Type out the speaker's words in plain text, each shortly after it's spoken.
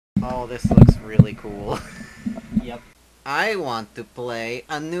Oh, this looks really cool. Yep. I want to play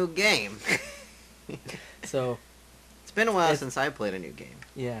a new game. So, It's been a while since I played a new game.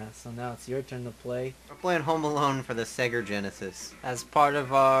 yeah, so now it's your turn to play. We're playing Home Alone for the Sega Genesis. As part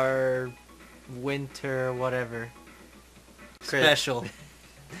of our winter whatever special.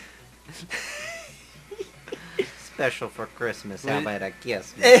 Special for Christmas. How Wait. about a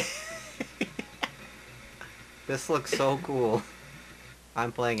kiss? This looks so cool.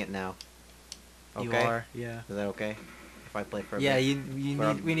 I'm playing it now. Okay? You are, yeah. Is that okay? If I play for a Yeah, bit?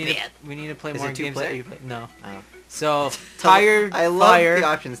 we need to play Is more it games two-player? that you play. No. Oh. So, tire, I love fire, the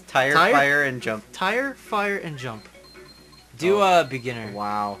options. Tire, Tire? fire, and jump. tire, fire, and jump. Do a beginner.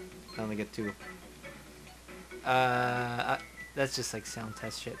 Wow. I only get 2. That's just like sound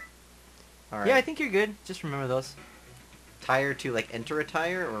test shit. Alright. Yeah, I think you're good. Just remember those. Tire to, like, enter a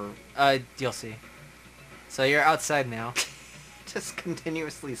tire, or You'll see. So you're outside now. just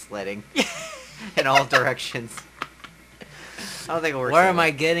continuously sledding in all directions? I don't think it works. Where that am way.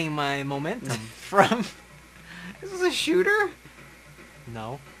 I getting my momentum from? This is a shooter?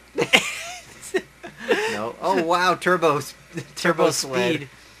 No. No. Oh, wow. Turbo sled. speed.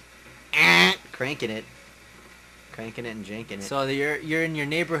 Cranking it. Cranking it and janking it. So you're in your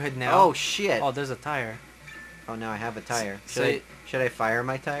neighborhood now. Oh, shit. Oh, there's a tire. Oh, now I have a tire. So Should I fire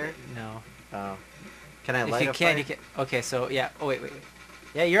my tire? No. Oh. Can I If light you a can, fire? you can. Okay, so yeah. Oh wait.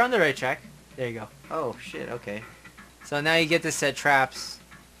 Yeah, you're on the right track. There you go. Oh, shit. Okay. So now you get to set traps.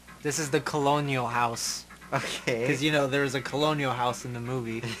 This is the colonial house. Okay. Because you know there was a colonial house in the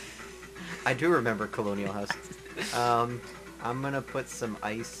movie. I do remember Colonial House. I'm gonna put some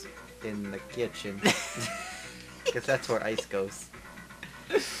ice in the kitchen. Because that's where ice goes.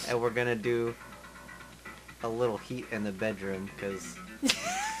 And we're gonna do a little heat in the bedroom, because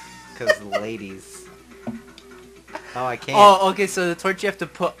ladies. Oh, I can't. Oh, okay. So the torch you have to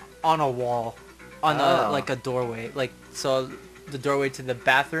put on a wall, on Oh. like a doorway, like so the doorway to the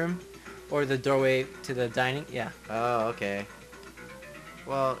bathroom, or the doorway to the dining. Yeah. Oh, okay.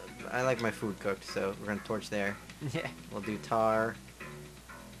 Well, I like my food cooked, so we're gonna torch there. Yeah. We'll do tar.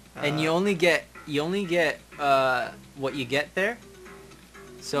 And you only get what you get there.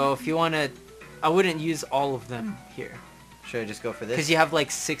 So if you wanna, I wouldn't use all of them here. Should I just go for this? Because you have like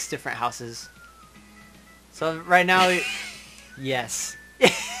 6 different houses. So right now, yes.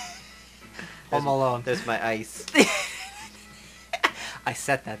 Home Alone. There's my ice. I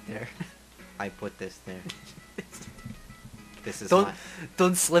set that there. I put this there. This is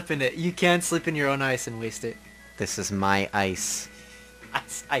Don't slip in it. You can't slip in your own ice and waste it. This is my ice.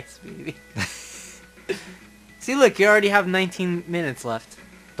 Ice, baby. See, look, you already have 19 minutes left.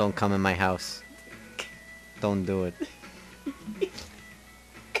 Don't come in my house. Don't do it.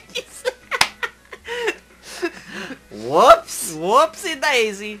 Whoops! Whoopsie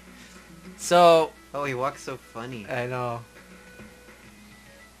daisy. So, Oh, he walks so funny. I know.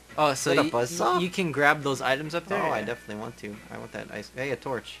 Oh, so that a buzzsaw? you can grab those items up Oh, there? I definitely want to. I want that ice. Hey, a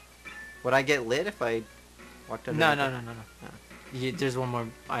torch. Would I get lit if I walked under? No, the- no. There's one more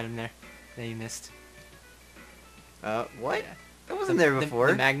item there that you missed. What? Yeah. That wasn't there before.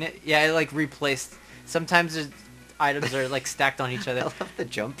 The magnet? Yeah, it like replaced. Sometimes there's items are like stacked on each I other. love the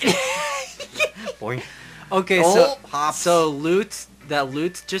jump. Boing. Okay, Oh, hops. so loot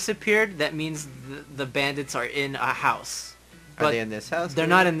just appeared. That means the bandits are in a house. Are they in this house? They're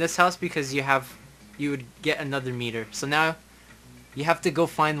not in this house because you would get another meter. So now you have to go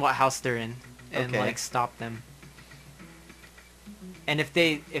find what house they're in and Okay. like stop them. And if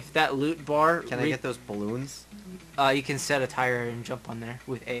that loot bar, Can I get those balloons? you can set a tire and jump on there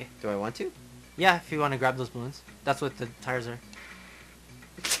with A. Do I want to? Yeah, if you want to grab those balloons. That's what the tires are.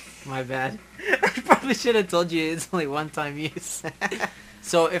 My bad. I probably should have told you it's only one-time use.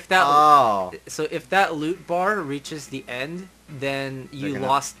 So if that loot bar reaches the end, then you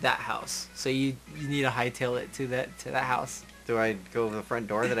lost that house. So you need to hightail it to that house. Do I go to the front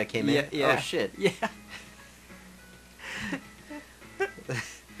door that I came in? Yeah. Oh shit. Yeah.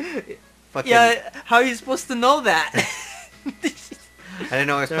 Fucking, Yeah. How are you supposed to know that? I didn't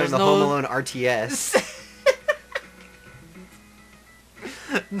know I was There's playing the no- Home Alone RTS.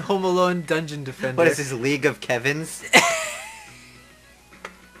 Home Alone Dungeon Defender. What is this, League of Kevins?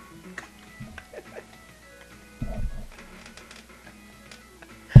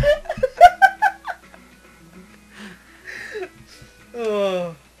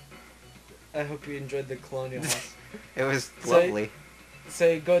 Oh. I hope you enjoyed the colonial house. It was So- lovely. So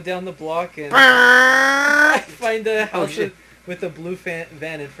you go down the block and find a Oh, house shit. with a blue van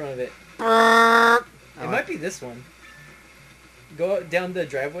in front of it. Oh, It might be this one. Go down the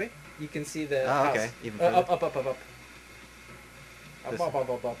driveway. You can see the house. okay. Even Up, further. up.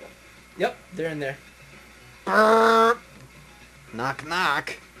 Yep, they're in there. Knock,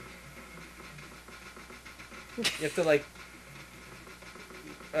 knock. You have to like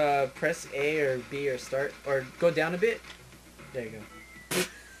press A or B or start or go down a bit. There you go.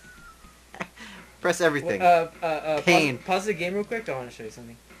 Press everything. Pain. Pause the game real quick. I want to show you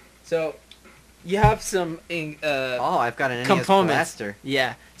something. So, you have some oh, I've got an NES components. blaster.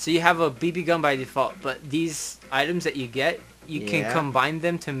 Yeah. So you have a BB gun by default, but these items that you get, you can combine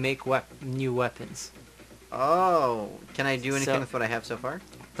them to make new weapons. Oh, can I do anything with what I have so far?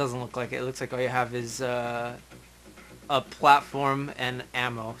 Doesn't look like it. It looks like all you have is a platform and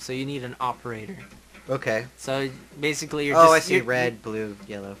ammo. So you need an operator. Okay. So basically you're I see red, blue,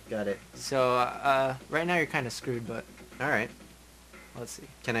 yellow. Got it. So right now you're kind of screwed, but alright. Let's see.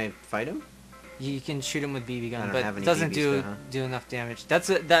 Can I fight him? You can shoot him with BB gun, but it doesn't do enough damage.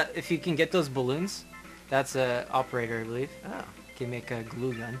 That if you can get those balloons, that's a operator, I believe. Oh. You can make a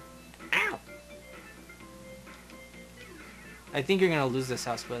glue gun. Ow. I think you're gonna lose this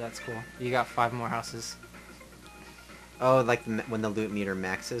house, but that's cool. You got 5 more houses. Oh, like when the loot meter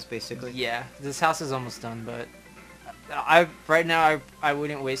maxes, basically? Yeah, this house is almost done, but right now I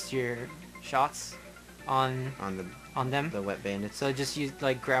wouldn't waste your shots on them. The wet bandits. So just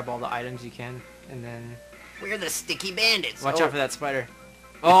grab all the items you can, and then we're the sticky bandits. Watch out for that spider.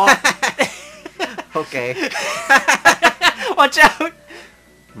 Oh. Okay. Watch out.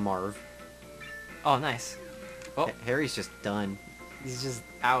 Marv. Oh, nice. Oh, Harry's just done. He's just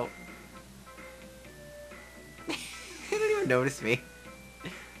out. He didn't even notice me.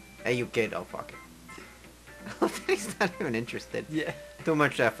 Hey, you kid. Oh, fuck it. He's not even interested. Yeah. Too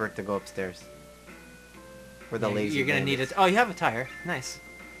much effort to go upstairs. We're the lazy You're gonna need it. Oh, you have a tire. Nice.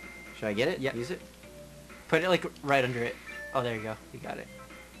 Should I get it? Yeah. Use it? Put it, right under it. Oh, there you go. You got it.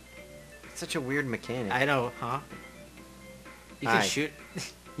 It's such a weird mechanic. I know, huh? You can shoot.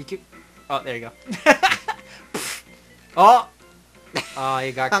 You can... Oh, there you go. Oh! Oh,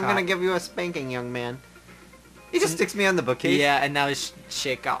 you got caught. I'm gonna give you a spanking, young man. He just sticks me on the bookcase. Yeah, and now he's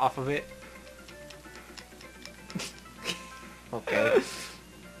shake off of it. Okay.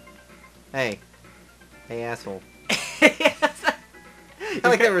 Hey. Hey, asshole. I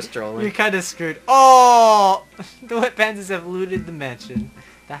like they were strolling. You're kind of screwed. Oh! The wet bandits have looted the mansion.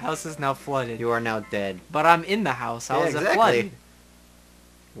 The house is now flooded. You are now dead. But I'm in the house. How is it flooded?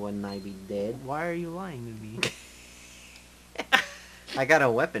 Wouldn't I be dead? Why are you lying to me? I got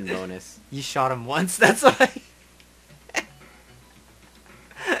a weapon bonus. You shot him once, that's why.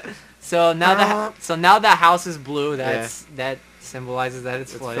 So now the house is blue. That symbolizes that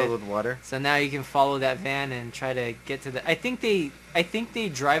it's flooded. Filled with water. So now you can follow that van and try to get to the. I think they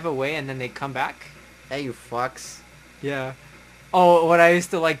drive away and then they come back. Hey, you fucks. Yeah. Oh, what I used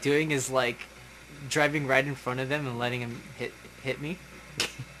to like doing is like driving right in front of them and letting them hit me.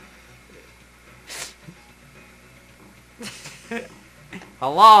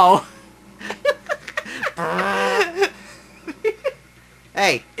 Hello.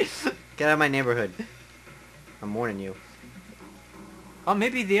 Hey, get out of my neighborhood. I'm warning you. Oh,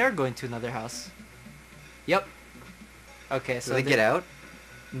 maybe they are going to another house. Yep. Okay, so they get out?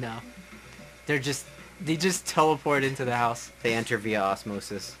 No. They just teleport into the house. They enter via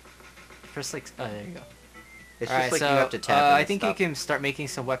osmosis. First, oh, there you go. It's All just right, like you have to tap. I think you can start making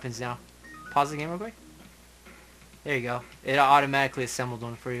some weapons now. Pause the game real quick. There you go. It automatically assembled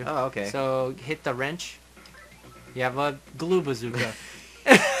one for you. Oh, okay. So hit the wrench. You have a glue bazooka.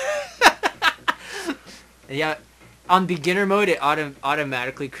 Yeah. On beginner mode, it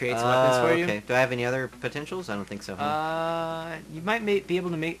automatically creates weapons for you. Okay. Do I have any other potentials? I don't think so. Huh? You might be able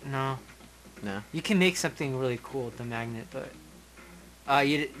to make... No. No. You can make something really cool with the magnet, but...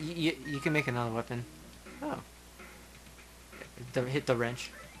 You can make another weapon. Oh. Hit the wrench.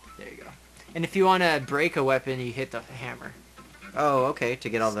 There you go. And if you want to break a weapon, you hit the hammer. Oh, okay. To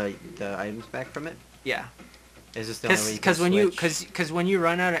get all the items back from it? Yeah. Is this the only way you can switch? Because when you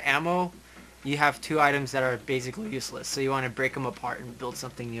run out of ammo, you have 2 items that are basically useless. So you want to break them apart and build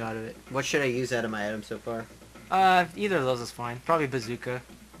something new out of it. What should I use out of my items so far? Either of those is fine. Probably bazooka.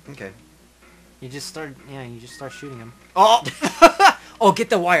 Okay. You just start shooting them. Oh! Oh, get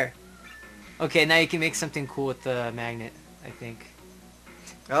the wire. Okay, now you can make something cool with the magnet, I think.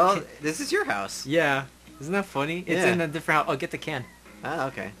 Oh, this is your house. Yeah. Isn't that funny? It's in a different house. Oh, get the can. Ah,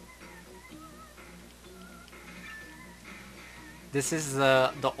 okay. This is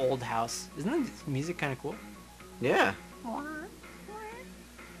the old house. Isn't the music kind of cool? Yeah.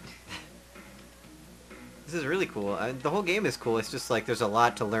 This is really cool. The whole game is cool. It's just like there's a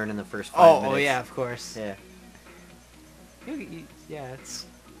lot to learn in the first 5 minutes. Oh yeah, of course. Yeah. Yeah,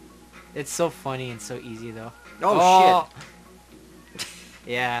 it's so funny and so easy though. Oh,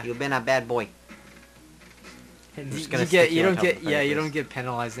 Yeah. You've been a bad boy. You just gonna stick you on don't top of get the yeah you fireplace. don't get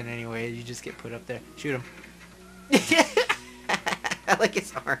penalized in any way. You just get put up there. Shoot him. I like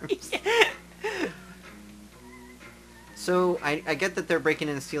his arms. So, I get that they're breaking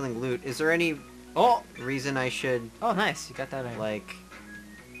in and stealing loot. Is there any reason I should, Oh, nice. You got that item. like,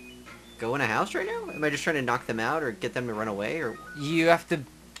 go in a house right now? Am I just trying to knock them out or get them to run away? Or You have to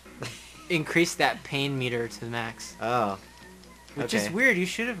increase that pain meter to the max. Oh. Which is weird. You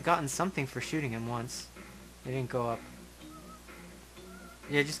should have gotten something for shooting him once. It didn't go up.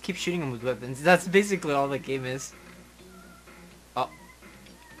 Yeah, just keep shooting him with weapons. That's basically all the game is. Oh.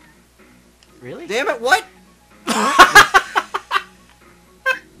 Really? Damn it, what?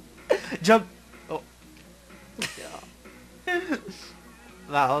 Jump! Oh.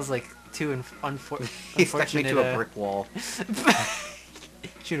 Wow, that was like too He stuck me unfortunate. to a brick wall.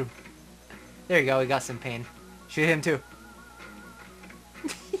 Shoot him. There you go, we got some pain. Shoot him too.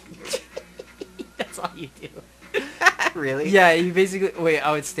 That's all you do. Really? Yeah, you basically... Wait,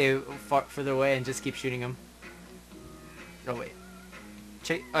 I would stay further away and just keep shooting him. Oh, wait.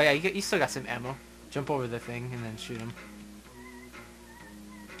 Check... Oh, yeah, you still got some ammo. Jump over the thing and then shoot him.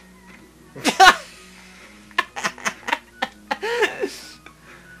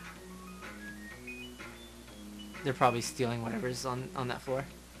 They're probably stealing whatever's on that floor.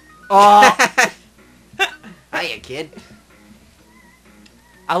 Oh! Hiya, kid.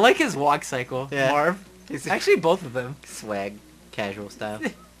 I like his walk cycle, Yeah. Marv. Actually, both of them. Swag. Casual style.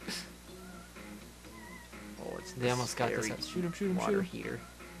 Oh, it's They almost got this. scary Shoot him, shoot him, shoot water him. heater.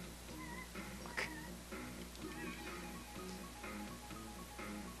 Fuck.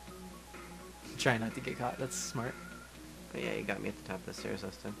 Try not to get caught. That's smart. Oh, yeah, you got me at the top of the stairs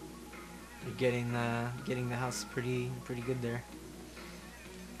last time. You're getting the house pretty good there.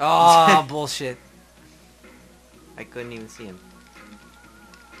 Oh, bullshit. I couldn't even see him.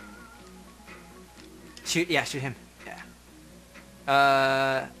 Shoot him.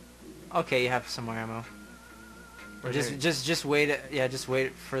 Yeah. Okay, you have some more ammo. Where's Just wait. Just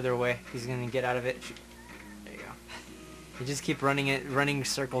wait further away. He's gonna get out of it. Shoot. There you go. You just keep running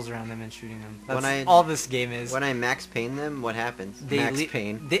circles around them and shooting them. That's all this game is. When I max pain them, what happens? Max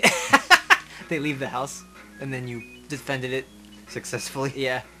pain. They leave the house, and then you defended it. Successfully?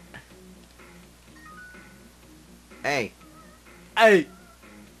 Yeah. Hey. Hey!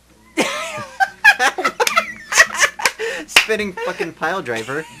 Spinning fucking pile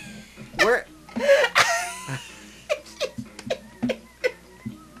driver. Where?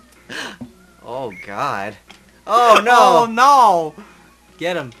 Oh, God. Oh, no! Oh, no!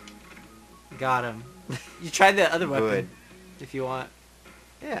 Get him. Got him. You tried the other weapon. Good. If you want.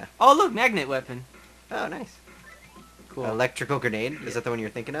 Yeah. Oh, look, magnet weapon. Oh, nice. Cool. Electrical grenade? Yeah. Is that the one you're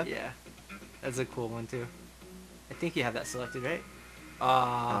thinking of? Yeah. That's a cool one, too. I think you have that selected, right?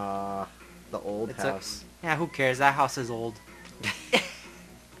 The old house. Yeah, who cares? That house is old.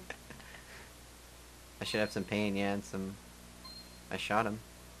 I should have some pain, yeah, and some... I shot him.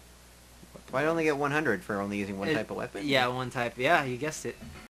 Why'd I only get 100 for only using one type of weapon? Yeah, one type. Yeah, you guessed it.